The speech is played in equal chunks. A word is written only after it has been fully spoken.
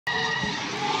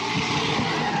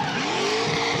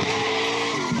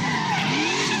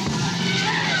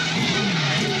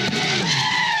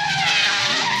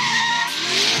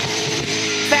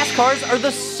Fast cars are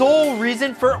the sole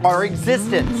reason for our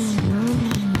existence.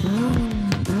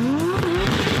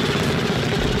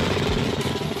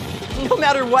 No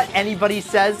matter what anybody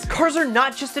says, cars are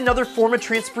not just another form of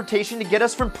transportation to get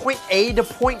us from point A to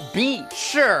point B.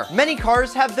 Sure, many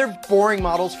cars have their boring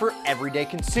models for everyday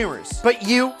consumers, but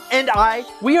you and I,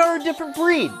 we are a different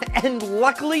breed. And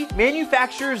luckily,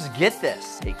 manufacturers get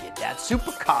this. They get that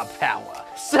supercar power.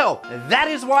 So that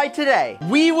is why today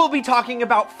we will be talking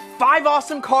about 5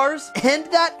 awesome cars and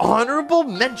that honorable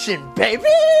mention, baby,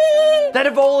 that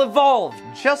have all evolved,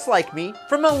 just like me,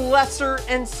 from a lesser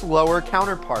and slower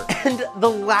counterpart. And the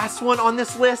last one on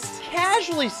this list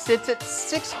casually sits at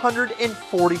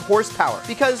 640 horsepower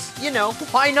because, you know,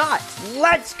 why not?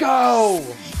 Let's go!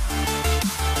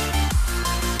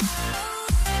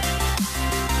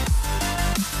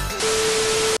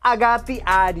 I got the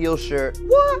ideal shirt.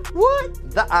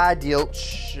 What? The ideal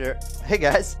shirt. Hey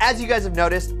guys, as you guys have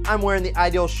noticed, I'm wearing the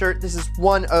ideal shirt. This is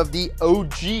one of the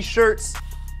OG shirts.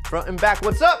 Front and back,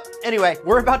 what's up? Anyway,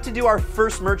 we're about to do our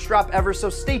first merch drop ever, so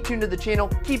stay tuned to the channel.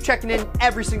 Keep checking in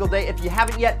every single day. If you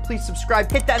haven't yet, please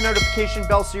subscribe, hit that notification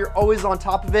bell so you're always on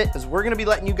top of it, because we're gonna be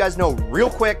letting you guys know real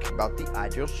quick about the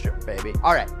ideal shirt, baby.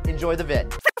 All right, enjoy the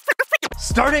vid.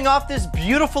 Starting off this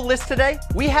beautiful list today,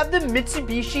 we have the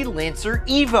Mitsubishi Lancer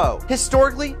Evo.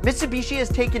 Historically, Mitsubishi has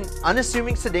taken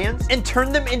unassuming sedans and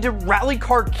turned them into rally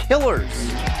car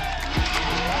killers.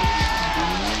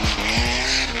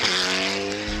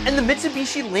 And the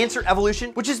Mitsubishi Lancer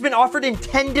Evolution, which has been offered in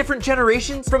 10 different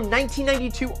generations from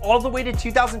 1992 all the way to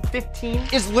 2015,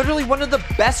 is literally one of the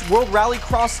best World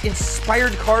Rallycross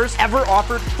inspired cars ever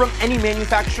offered from any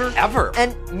manufacturer ever.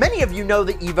 And many of you know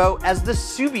the Evo as the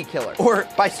Subi Killer, or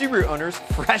by Subaru owners,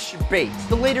 fresh bait.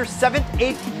 The later 7th,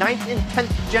 8th, 9th, and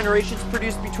 10th generations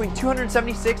produced between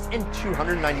 276 and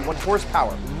 291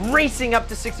 horsepower, racing up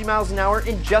to 60 miles an hour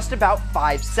in just about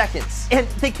 5 seconds. And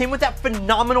they came with that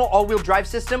phenomenal all-wheel drive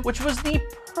system, which was the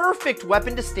perfect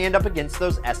weapon to stand up against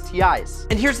those STIs.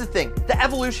 And here's the thing, the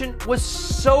Evolution was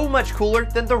so much cooler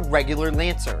than the regular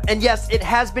Lancer. And yes, it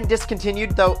has been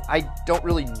discontinued, though I don't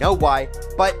really know why,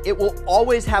 but it will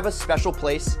always have a special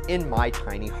place in my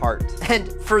tiny heart. And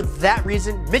for that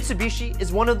reason, Mitsubishi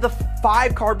is one of the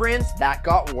 5 car brands that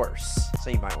got worse. So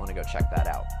you might want to go check that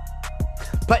out.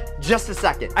 But just a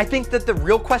second, I think that the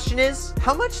real question is,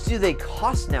 how much do they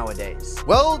cost nowadays?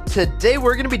 Well, today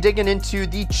we're gonna be digging into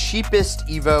the cheapest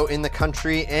Evo in the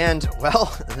country, and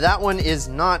well, that one is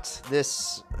not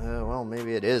this, well,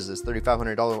 maybe it is this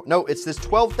 $3,500. No, it's this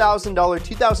 $12,000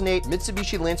 2008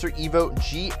 Mitsubishi Lancer Evo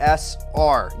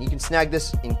GSR. And you can snag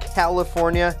this in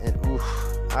California, and oof,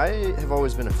 I have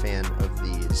always been a fan of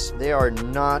these. They are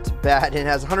not bad. It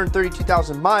has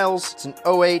 132,000 miles. It's an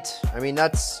 08. I mean,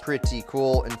 that's pretty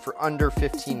cool. And for under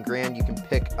 15 grand, you can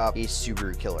pick up a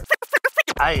Subaru Killer.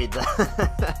 I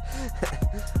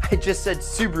just said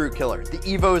Subaru Killer. The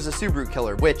Evo is a Subaru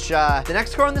Killer, which the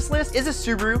next car on this list is a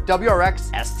Subaru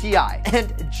WRX STI.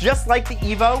 And just like the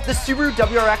Evo, the Subaru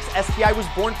WRX STI was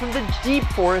born from the deep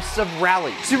forests of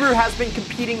rally. Subaru has been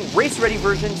competing race-ready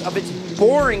versions of its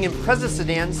boring Impreza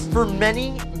sedans for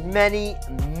many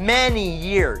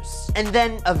years. And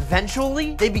then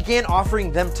eventually they began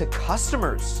offering them to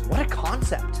customers. What a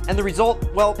concept. And the result,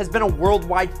 well, has been a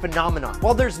worldwide phenomenon.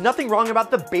 While there's nothing wrong about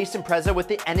the base Impreza with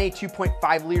the NA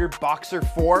 2.5 liter Boxer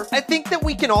 4, I think that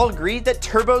we can all agree that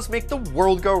turbos make the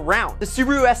world go round. The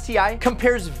Subaru STI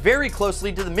compares very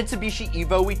closely to the Mitsubishi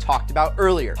Evo we talked about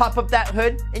earlier. Pop up that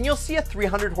hood and you'll see a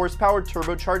 300 horsepower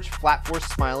turbocharged flat four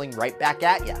smiling right back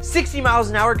at you. 60 miles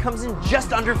an hour comes in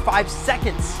just under 5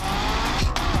 seconds.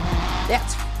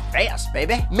 That's fast,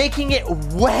 baby. Making it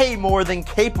way more than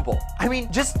capable. I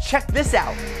mean, just check this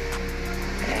out.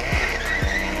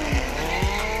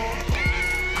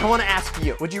 I want to ask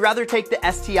you, would you rather take the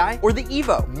STI or the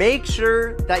Evo? Make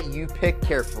sure that you pick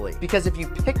carefully, because if you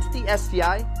picked the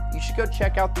STI, you should go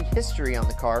check out the history on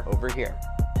the car over here.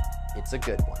 It's a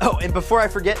good one. Oh, and before I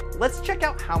forget, let's check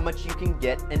out how much you can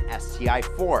get an STI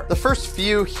for. The first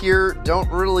few here don't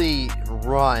really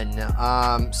run.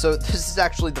 So this is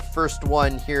actually the first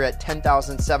one here at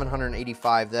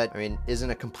 10,785 that, I mean, isn't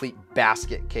a complete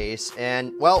basket case.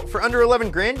 And well, for under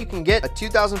 11 grand, you can get a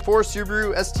 2004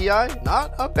 Subaru STI.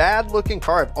 Not a bad looking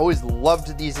car. I've always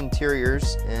loved these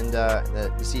interiors, and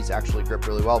the seats actually grip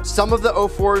really well. Some of the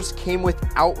 04s came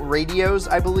without radios,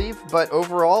 I believe, but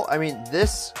overall, I mean,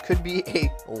 this could be a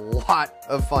lot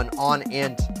of fun on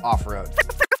and off-road.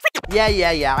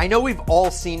 Yeah. I know we've all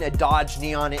seen a Dodge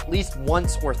Neon at least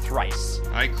once or thrice.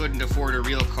 I couldn't afford a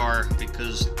real car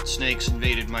because snakes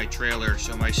invaded my trailer,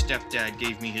 so my stepdad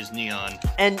gave me his Neon.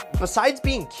 And besides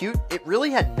being cute, it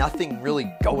really had nothing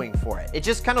really going for it. It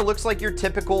just kind of looks like your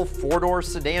typical four-door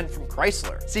sedan from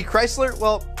Chrysler. See, Chrysler,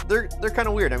 well, they're kind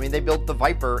of weird. I mean, they built the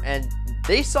Viper and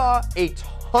they saw a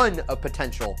ton of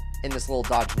potential in this little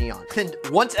Dodge Neon. And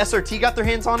once SRT got their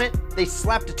hands on it, they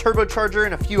slapped a turbocharger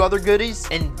and a few other goodies,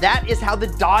 and that is how the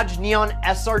Dodge Neon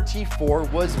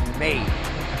SRT4 was made.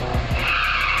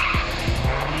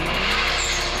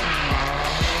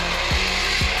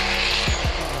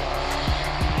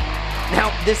 Now,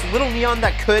 this little Neon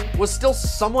that could was still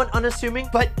somewhat unassuming,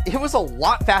 but it was a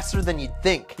lot faster than you'd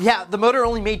think. Yeah, the motor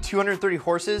only made 230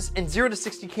 horses and 0 to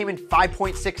 60 came in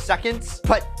 5.6 seconds,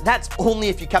 but that's only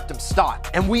if you kept them stock.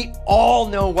 And we all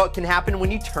know what can happen when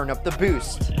you turn up the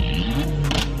boost.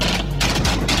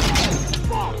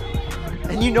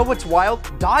 And you know what's wild?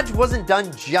 Dodge wasn't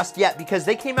done just yet because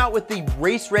they came out with the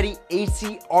race-ready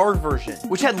ACR version,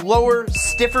 which had lower,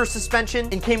 stiffer suspension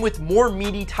and came with more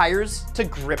meaty tires to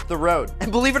grip the road.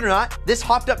 And believe it or not, this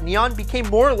hopped-up Neon became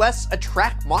more or less a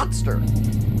track monster.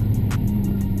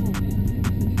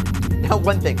 Now,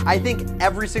 one thing, I think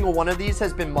every single one of these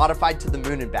has been modified to the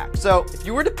moon and back. So if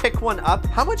you were to pick one up,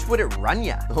 how much would it run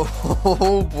you?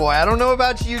 Oh boy, I don't know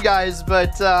about you guys,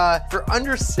 but for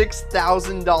under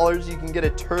 $6,000, you can get a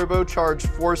turbocharged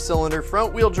 4-cylinder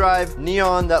front wheel drive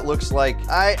Neon that looks like,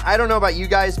 I don't know about you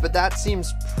guys, but that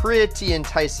seems pretty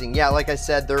enticing. Yeah, like I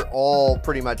said, they're all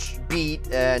pretty much beat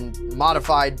and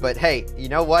modified, but hey, you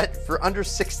know what? For under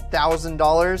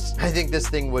 $6,000, I think this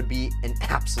thing would be an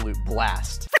absolute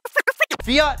blast.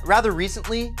 Fiat rather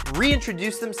recently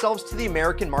reintroduced themselves to the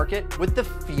American market with the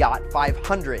Fiat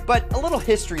 500, but a little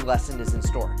history lesson is in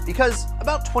store because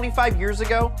about 25 years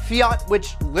ago, Fiat,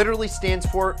 which literally stands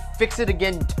for Fix It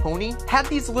Again Tony, had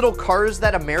these little cars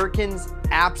that Americans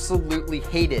absolutely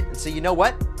hated. And so you know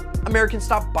what? Americans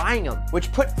stopped buying them,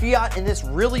 which put Fiat in this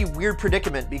really weird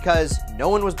predicament because no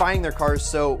one was buying their cars,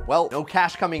 so, well, no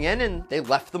cash coming in and they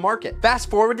left the market. Fast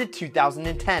forward to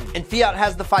 2010, and Fiat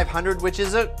has the 500, which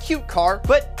is a cute car,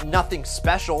 but nothing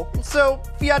special. And so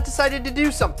Fiat decided to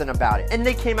do something about it, and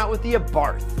they came out with the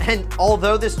Abarth. And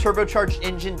although this turbocharged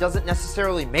engine doesn't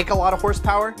necessarily make a lot of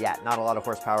horsepower, yeah, not a lot of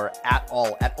horsepower at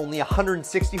all, at only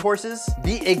 160 horses,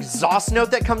 the exhaust note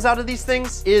that comes out of these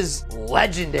things is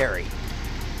legendary.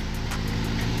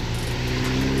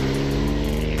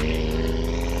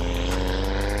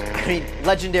 I mean,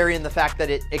 legendary in the fact that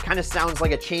it kind of sounds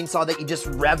like a chainsaw that you just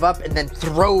rev up and then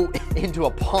throw into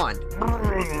a pond.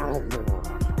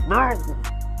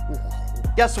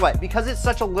 Guess what? Because it's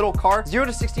such a little car, 0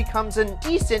 to 60 comes in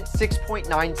decent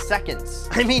 6.9 seconds.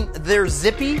 I mean, they're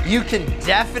zippy, you can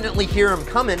definitely hear them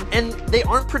coming, and they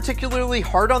aren't particularly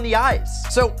hard on the eyes.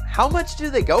 So how much do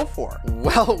they go for?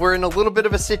 Well, we're in a little bit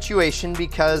of a situation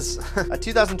because a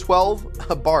 2012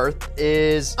 Abarth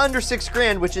is under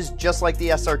 $6,000, which is just like the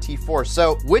SRT4.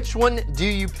 So which one do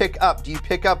you pick up? Do you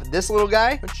pick up this little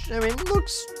guy, which, I mean,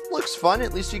 looks fun.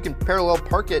 At least you can parallel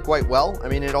park it quite well. I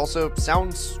mean, it also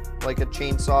sounds like a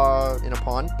chainsaw in a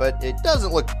pond, but it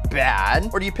doesn't look bad.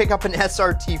 Or do you pick up an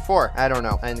SRT4? I don't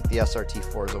know. I think the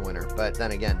SRT4 is a winner, but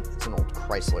then again, it's an old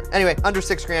Chrysler. Anyway, under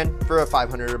 $6,000 for a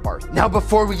 500 Abarth. Now,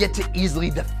 before we get to easily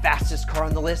the fastest car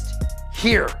on the list,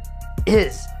 here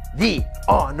is the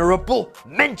honorable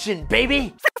mention,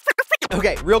 baby.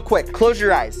 Okay, real quick, close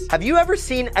your eyes. Have you ever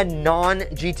seen a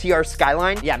non-GTR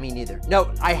Skyline? Yeah, me neither.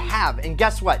 No, I have, and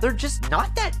guess what? They're just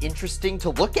not that interesting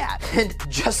to look at. And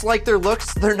just like their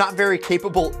looks, they're not very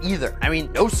capable either. I mean,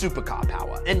 no supercar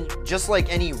power. And just like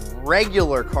any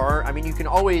regular car, I mean, you can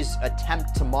always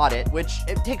attempt to mod it, which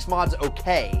it takes mods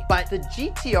okay, but the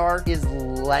GTR is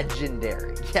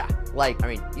legendary. Yeah, like, I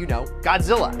mean, you know,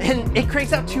 Godzilla. And it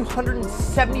cranks out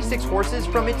 276 horses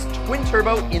from its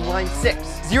twin-turbo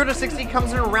inline-6. 0 to 60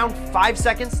 comes in around 5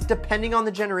 seconds, depending on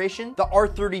the generation. The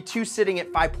R32 sitting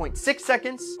at 5.6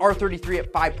 seconds, R33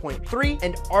 at 5.3,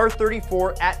 and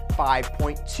R34 at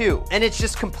 5.2. And it's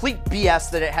just complete BS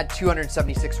that it had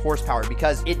 276 horsepower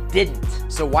because it didn't.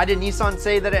 So why did Nissan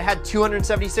say that it had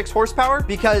 276 horsepower?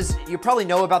 Because you probably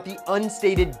know about the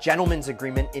unstated gentleman's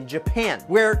agreement in Japan,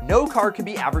 where no car could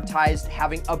be advertised prioritized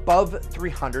having above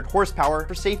 300 horsepower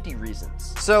for safety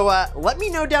reasons. So let me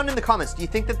know down in the comments, do you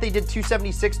think that they did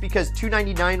 276 because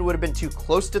 299 would have been too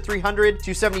close to 300?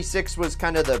 276 was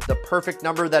kind of the perfect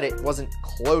number, that it wasn't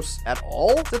close at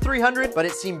all to 300, but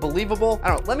it seemed believable. I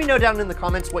don't know, let me know down in the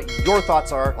comments what your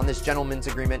thoughts are on this gentleman's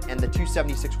agreement and the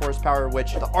 276 horsepower,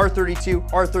 which the R32,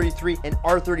 R33, and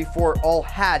R34 all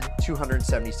had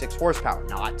 276 horsepower.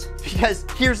 Not. Because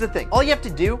here's the thing, all you have to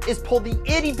do is pull the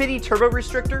itty bitty turbo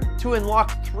restrictor to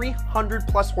unlock 300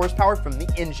 plus horsepower from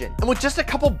the engine. And with just a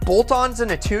couple bolt-ons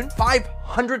and a tune,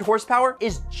 500 horsepower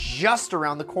is just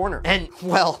around the corner. And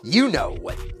well, you know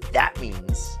what that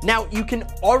means. Now, you can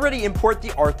already import the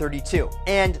R32,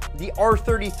 and the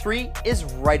R33 is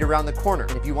right around the corner.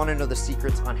 And if you want to know the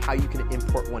secrets on how you can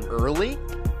import one early,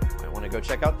 to go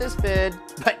check out this vid.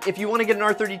 But if you want to get an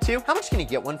R32, how much can you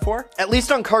get one for? At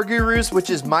least on Car Gurus, which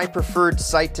is my preferred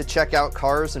site to check out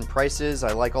cars and prices,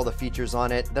 I like all the features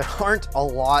on it. There aren't a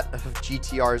lot of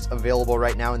GTRs available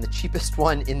right now, and the cheapest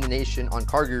one in the nation on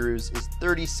Car Gurus is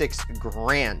 36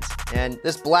 grand. And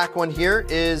this black one here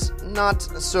is not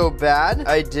so bad.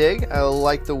 I dig, I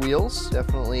like the wheels,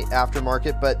 definitely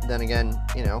aftermarket, but then again,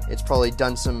 you know, it's probably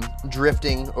done some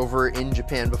drifting over in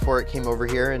Japan before it came over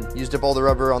here and used up all the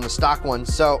rubber on the stock one.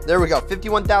 So there we go,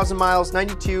 51,000 miles,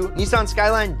 92 Nissan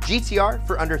Skyline GTR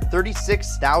for under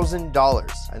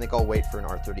 $36,000. I think I'll wait for an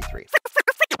R33.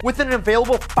 With an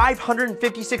available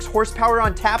 556 horsepower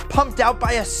on tap, pumped out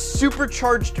by a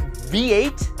supercharged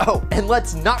V8. Oh, and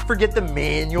let's not forget the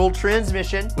manual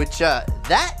transmission, which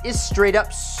that is straight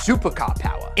up super car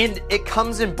power. And it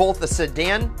comes in both a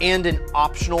sedan and an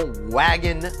optional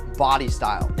wagon body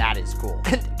style. That is cool.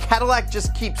 And Cadillac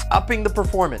just keeps upping the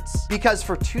performance, because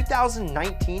for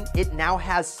 2019, it now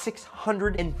has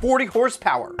 640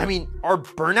 horsepower. I mean, are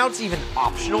burnouts even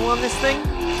optional on this thing?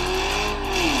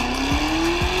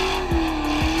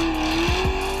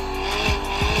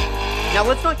 Now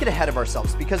let's not get ahead of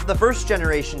ourselves, because the first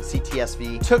generation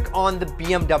CTSV took on the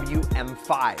BMW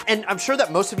M5. And I'm sure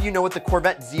that most of you know what the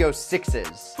Corvette Z06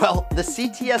 is. Well, the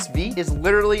CTSV is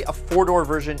literally a four-door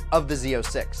version of the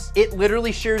Z06. It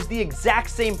literally shares the exact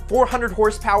same 400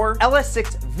 horsepower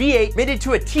LS6 V8 mated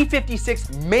to a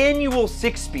T56 manual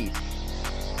 6-speed.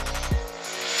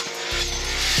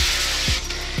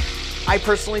 I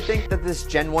personally think that this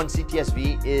Gen 1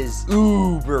 CTSV is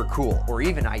uber cool, or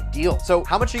even ideal. So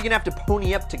how much are you gonna have to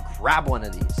pony up to grab one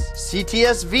of these?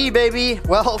 CTSV, baby.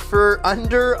 Well, for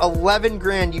under 11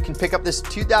 grand, you can pick up this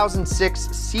 2006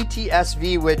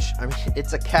 CTSV, which, I mean,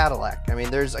 it's a Cadillac. I mean,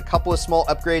 there's a couple of small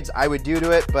upgrades I would do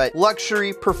to it, but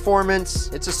luxury, performance,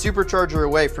 it's a supercharger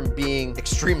away from being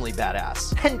extremely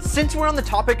badass. And since we're on the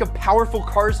topic of powerful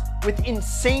cars with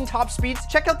insane top speeds,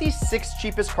 check out these 6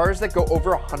 cheapest cars that go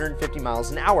over 150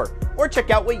 miles an hour, or check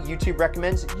out what YouTube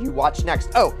recommends you watch next.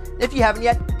 Oh, if you haven't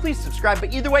yet, please subscribe,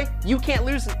 but either way, you can't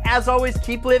lose, and as always,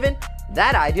 keep living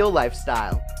that ideal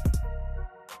lifestyle.